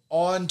are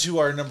on to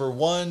our number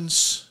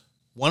ones.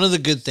 One of the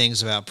good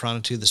things about Piranha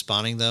 2: The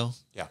Spawning, though,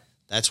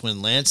 that's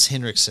when Lance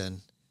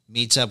Henriksen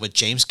meets up with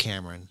James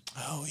Cameron.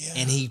 Oh, yeah.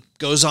 And he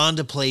goes on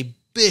to play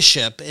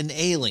Bishop in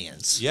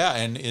Aliens. Yeah,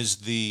 and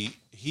he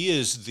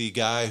is the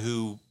guy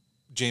who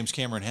James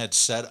Cameron had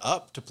set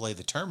up to play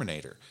the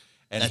Terminator.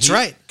 And that's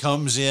right.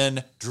 Comes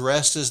in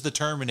dressed as the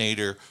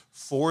Terminator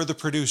for the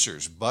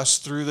producers, busts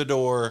through the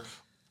door,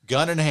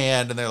 gun in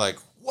hand, and they're like,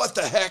 what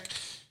the heck?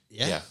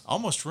 Yeah.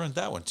 Almost ruined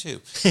that one,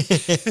 too.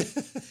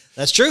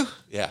 That's true.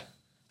 Yeah.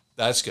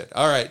 That's good.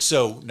 All right,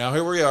 so now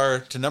here we are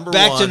to number one.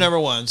 Back to number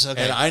ones.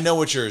 Okay. And I know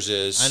what yours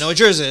is. I know what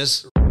yours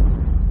is.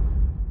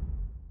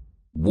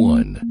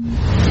 1.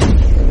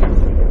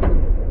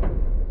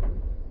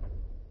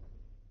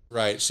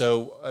 Right,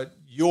 so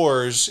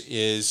yours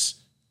is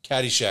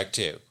Caddyshack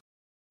 2.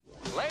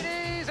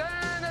 Ladies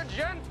and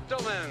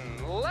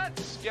gentlemen,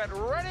 let's get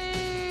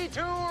ready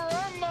to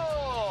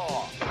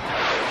rumble!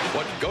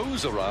 What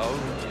goes around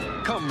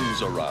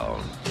comes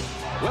around.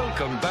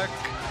 Welcome back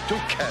to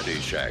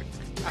Caddyshack.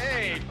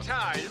 Hey,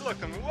 Ty, you're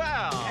looking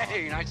well.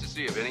 Hey, nice to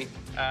see you, Vinny.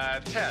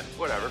 Ted,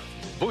 whatever.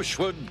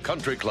 Bushwood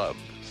Country Club.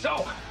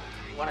 So,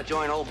 you want to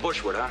join old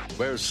Bushwood, huh?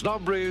 Where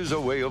snobbery's a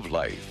way of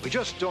life. We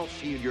just don't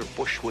feel your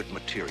Bushwood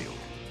material.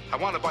 I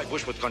want to buy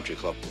Bushwood Country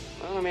Club.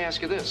 Well, let me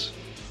ask you this.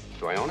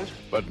 Do I own it?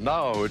 But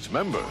now its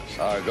members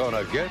are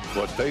gonna get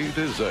what they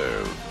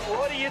deserve.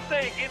 What do you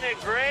think? Isn't it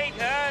great?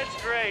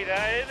 It's great,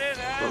 isn't it?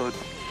 Good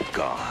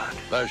God.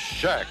 The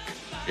Shack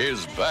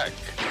is back.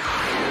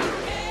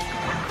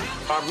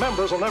 Our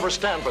members will never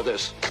stand for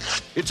this.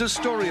 It's a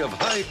story of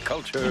high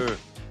culture.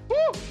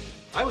 Woo!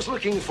 I was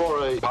looking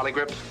for a...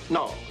 Polygrip?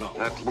 No.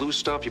 That loose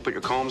stuff you put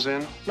your combs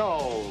in?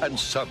 No. And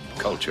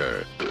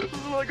subculture.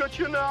 I got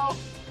you now,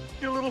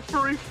 you little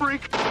furry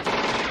freak.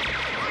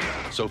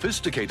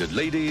 sophisticated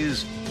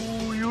ladies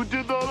You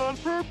did that on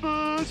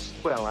purpose.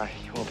 Well, I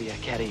won't be a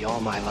caddy all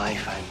my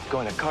life. I'm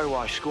going to car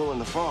wash school in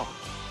the fall.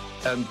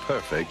 and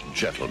perfect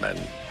gentlemen.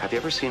 Have you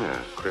ever seen a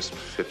crisp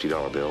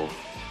 $50 bill?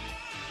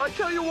 I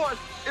tell you what,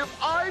 if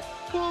I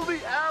pull the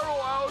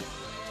arrow out,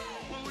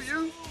 will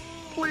you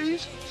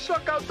please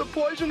suck out the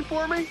poison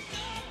for me?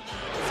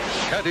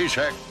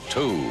 Caddyshack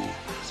 2.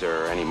 Is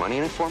there any money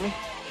in it for me?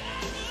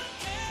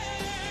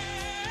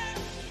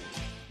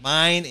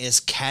 Mine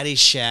is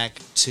Caddyshack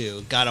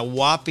 2. Got a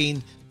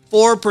whopping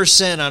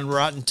 4% on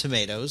Rotten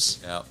Tomatoes.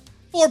 Yep.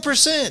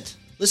 4%.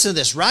 Listen to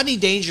this. Rodney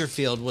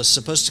Dangerfield was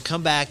supposed to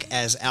come back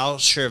as Al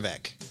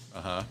Sherbeck.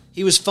 Uh-huh.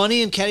 He was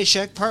funny in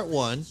Caddyshack Part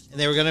 1, and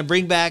they were going to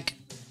bring back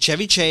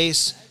Chevy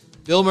Chase.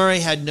 Bill Murray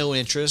had no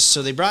interest,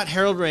 so they brought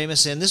Harold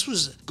Ramis in. This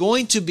was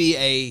going to be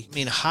a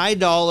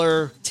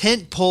high-dollar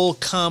tentpole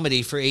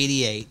comedy for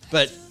 88,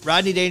 but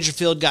Rodney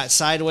Dangerfield got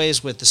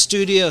sideways with the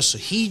studio, so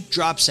he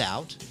drops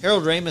out.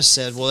 Harold Ramis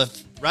said, well,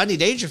 if Rodney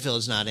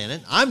Dangerfield's not in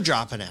it, I'm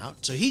dropping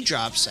out, so he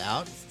drops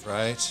out.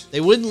 Right.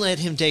 They wouldn't let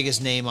him take his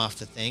name off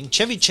the thing.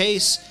 Chevy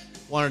Chase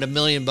wanted $1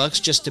 million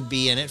just to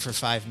be in it for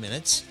 5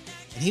 minutes,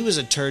 and he was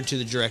a turd to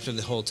the director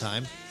the whole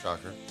time.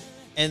 Shocker.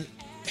 And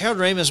Harold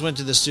Ramis went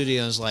to the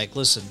studio and was like,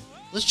 listen,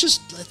 let's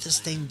just let this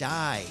thing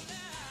die.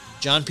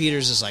 John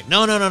Peters is like,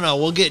 no,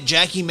 we'll get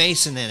Jackie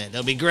Mason in it.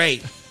 It'll be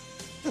great.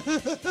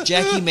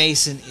 Jackie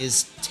Mason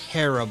is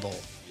terrible.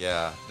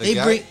 Yeah. They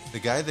The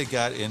guy that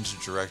got in to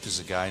direct is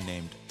a guy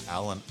named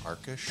Alan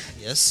Arkush.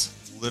 Yes.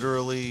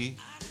 Literally,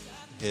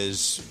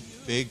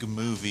 his big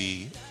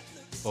movie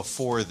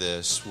before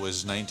this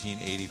was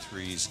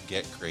 1983's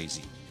Get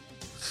Crazy.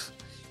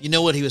 You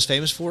know what he was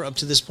famous for up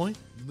to this point?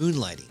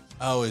 Moonlighting.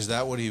 Oh, is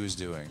that what he was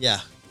doing?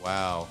 Yeah.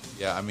 Wow.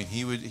 Yeah, I mean,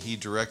 he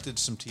directed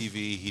some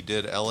TV. He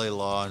did L.A.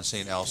 Law and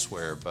St.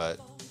 Elsewhere, but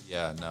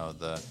yeah, no,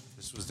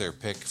 this was their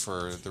pick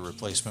for the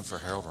replacement for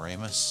Harold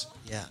Ramis.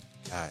 Yeah.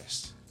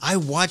 Guys. I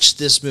watched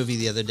this movie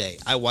the other day.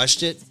 I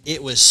watched it.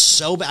 It was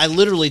so bad. I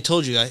literally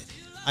told you,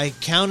 I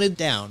counted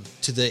down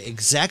to the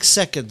exact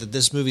second that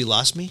this movie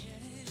lost me.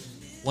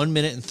 1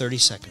 minute and 30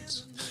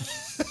 seconds.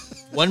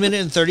 1 minute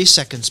and 30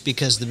 seconds,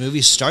 because the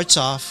movie starts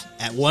off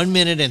at 1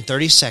 minute and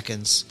 30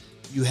 seconds.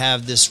 You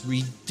have this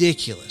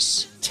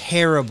ridiculous,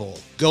 terrible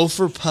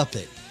gopher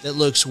puppet that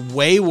looks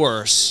way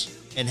worse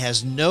and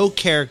has no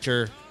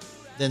character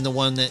than the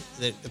one that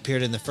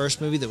appeared in the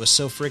first movie that was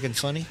so freaking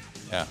funny.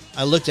 Yeah.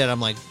 I looked at it,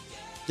 I'm like,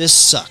 this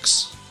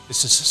sucks.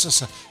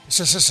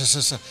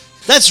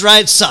 That's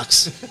right, it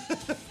sucks.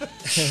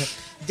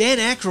 Dan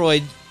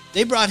Aykroyd,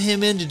 they brought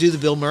him in to do the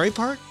Bill Murray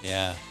part.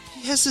 Yeah.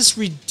 He has this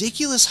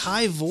ridiculous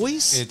high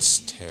voice.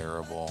 It's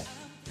terrible.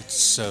 It's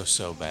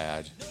so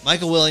bad.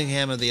 Michael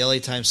Willingham of the LA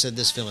Times said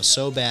this film is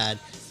so bad,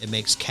 it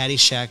makes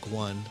Caddyshack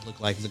 1 look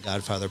like The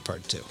Godfather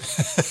Part 2.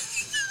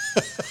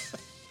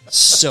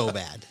 So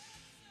bad.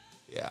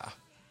 Yeah.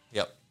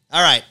 Yep.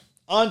 All right.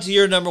 On to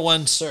your number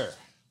one, sir.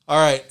 All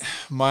right.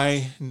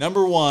 My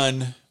number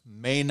one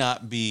may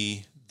not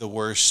be the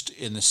worst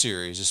in the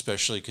series,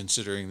 especially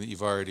considering that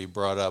you've already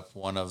brought up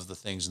one of the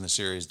things in the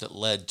series that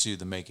led to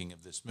the making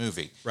of this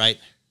movie. Right.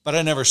 But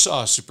I never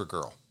saw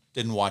Supergirl.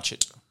 Didn't watch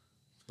it.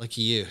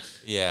 Lucky you.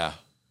 Yeah.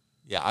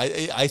 Yeah.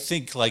 I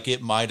think like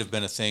it might have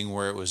been a thing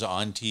where it was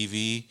on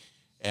TV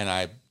and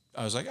I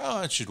was like, oh,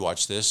 I should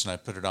watch this. And I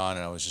put it on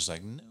and I was just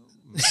like,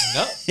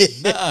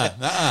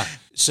 nuh-uh.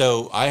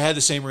 So I had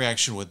the same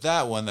reaction with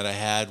that one that I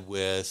had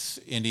with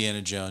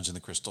Indiana Jones and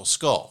the Crystal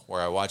Skull,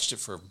 where I watched it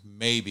for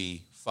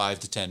maybe 5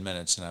 to 10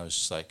 minutes and I was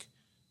just like,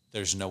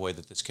 there's no way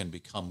that this can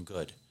become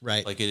good.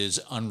 Right. Like it is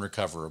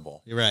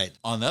unrecoverable. You're right.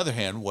 On the other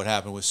hand, what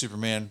happened with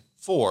Superman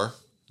 4,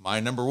 my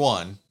number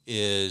one,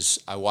 is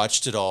I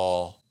watched it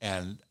all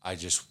and I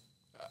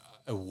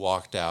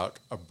walked out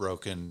a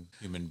broken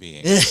human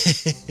being.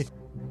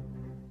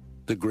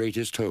 The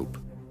greatest hope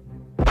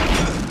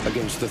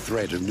against the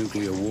threat of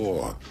nuclear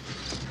war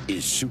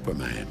is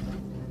Superman.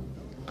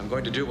 I'm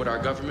going to do what our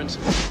governments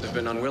have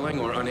been unwilling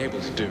or unable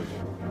to do.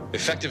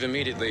 Effective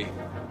immediately,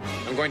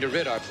 I'm going to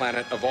rid our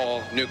planet of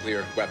all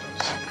nuclear weapons.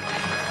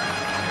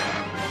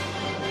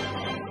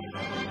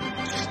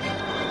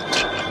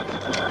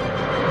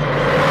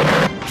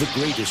 The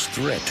greatest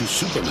threat to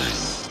Superman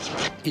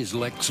is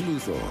Lex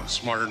Luthor.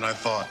 Smarter than I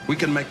thought. We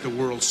can make the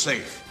world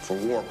safe for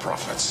war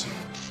profits.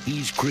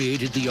 He's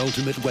created the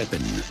ultimate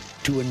weapon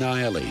to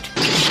annihilate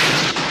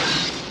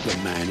the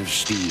Man of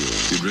Steel.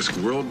 You'd risk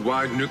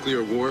worldwide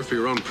nuclear war for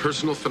your own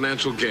personal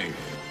financial gain.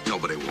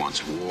 Nobody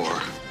wants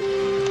war.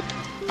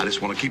 I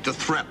just want to keep the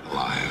threat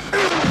alive.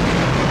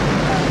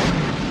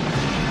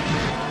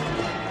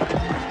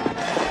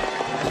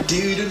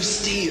 Dude of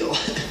Steel.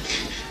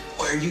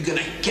 Where are you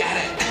gonna get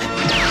it?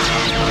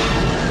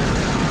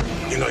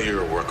 You know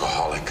you're a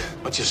workaholic.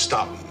 Why don't you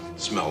stop and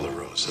smell the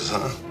roses,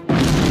 huh?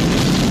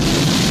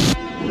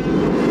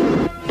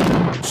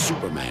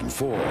 Superman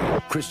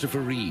 4, Christopher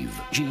Reeve,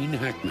 Gene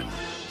Hackman,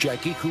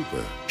 Jackie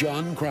Cooper,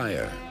 John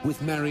Cryer,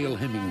 with Mariel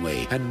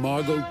Hemingway and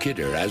Margot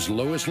Kidder as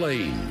Lois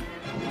Lane.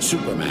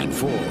 Superman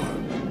 4,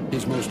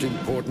 his most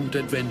important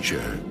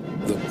adventure,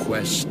 the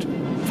quest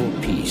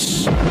for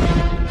peace.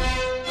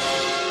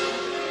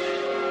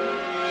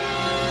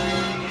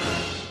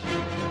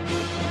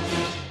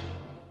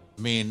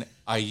 I mean,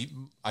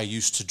 I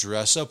used to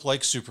dress up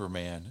like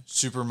Superman.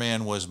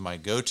 Superman was my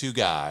go-to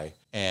guy,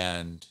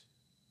 and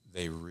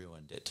they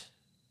ruined it.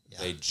 Yeah.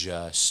 They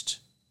just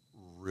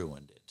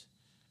ruined it.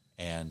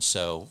 And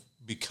so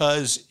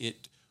because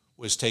it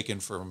was taken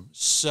from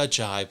such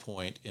a high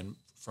point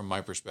from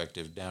my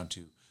perspective down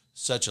to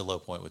such a low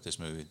point with this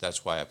movie,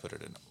 that's why I put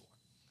it at number 1.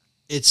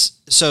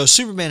 So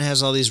Superman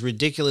has all these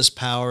ridiculous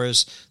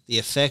powers. The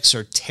effects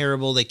are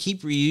terrible. They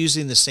keep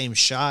reusing the same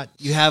shot.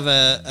 You have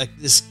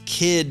this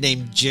kid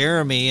named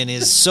Jeremy in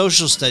his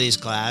social studies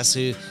class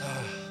who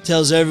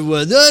tells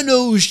everyone, I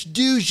know what we should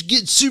do. We should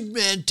get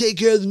Superman to take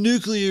care of the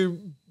nuclear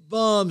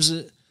bombs.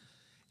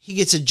 He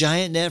gets a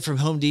giant net from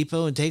Home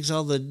Depot and takes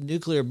all the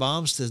nuclear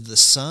bombs to the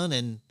sun.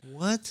 And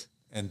what?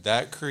 And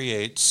that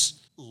creates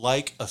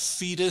like a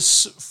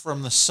fetus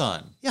from the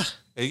sun. Yeah.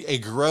 A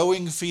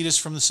growing fetus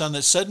from the sun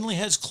that suddenly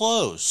has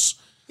clothes.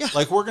 Yeah.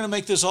 Like, we're going to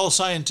make this all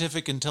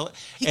scientific until...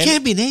 He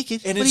can't be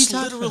naked. And what it's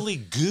literally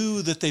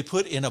goo that they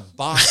put in a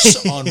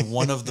box on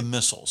one of the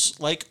missiles.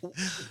 Like,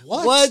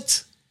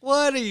 what?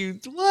 What are you...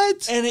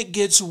 What? And it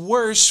gets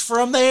worse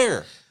from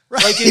there.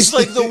 Right. Like, it's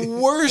like the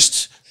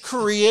worst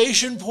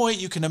creation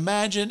point you can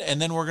imagine.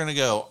 And then we're going to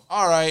go,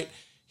 all right,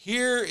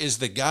 here is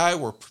the guy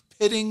we're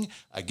pitting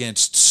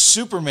against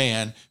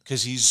Superman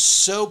because he's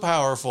so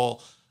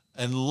powerful...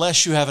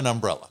 Unless you have an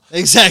umbrella.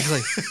 Exactly.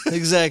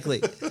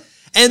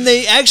 And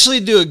they actually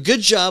do a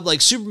good job.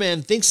 Like,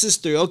 Superman thinks this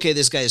through. Okay,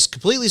 this guy is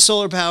completely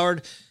solar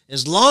powered.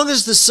 As long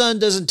as the sun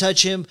doesn't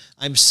touch him,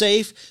 I'm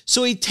safe.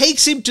 So he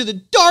takes him to the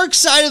dark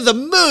side of the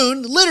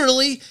moon,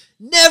 literally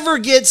never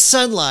gets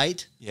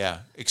sunlight. Yeah,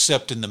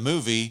 except in the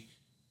movie,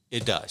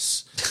 it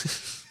does.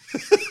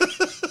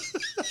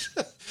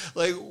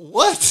 Like,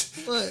 what?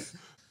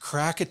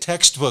 Crack a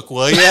textbook,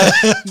 will you?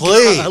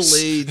 Please.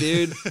 Golly,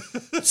 dude.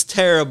 It's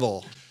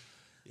terrible.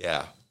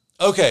 Yeah.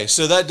 Okay,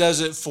 so that does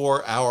it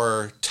for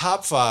our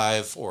top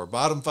 5, or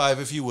bottom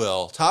 5, if you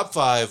will, top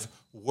 5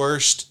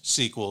 worst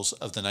sequels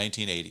of the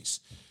 1980s.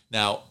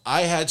 Now,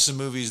 I had some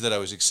movies that I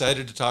was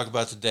excited to talk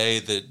about today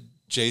that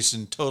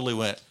Jason totally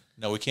went,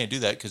 no, we can't do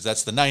that because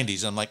that's the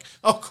 90s. I'm like,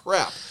 oh,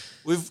 crap.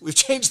 We've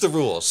changed the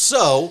rules.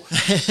 So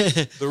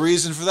the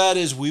reason for that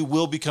is we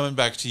will be coming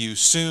back to you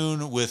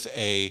soon with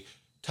a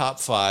top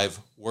 5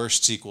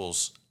 worst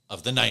sequels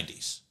of the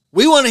 90s.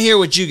 We want to hear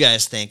what you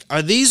guys think.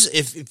 Are these,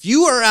 if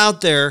you are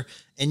out there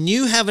and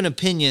you have an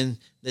opinion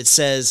that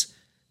says,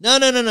 no,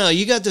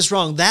 you got this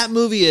wrong, that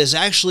movie is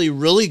actually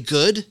really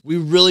good, we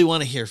really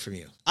want to hear from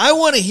you. I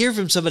want to hear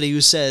from somebody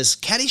who says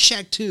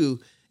Caddyshack 2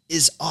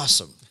 is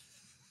awesome.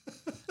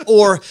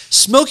 Or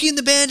Smokey and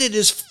the Bandit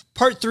is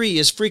part 3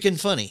 is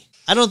freaking funny.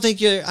 I don't think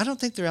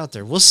they're out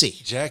there. We'll see.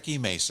 Jackie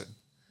Mason.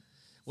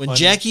 When funny.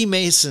 Jackie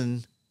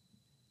Mason,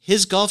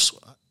 his golf,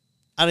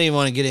 I don't even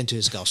want to get into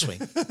his golf swing.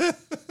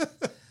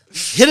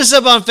 Hit us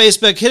up on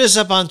Facebook. Hit us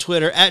up on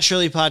Twitter at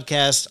Shirley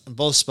Podcast on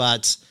both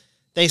spots.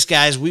 Thanks,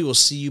 guys. We will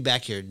see you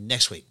back here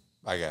next week.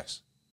 Bye, guys.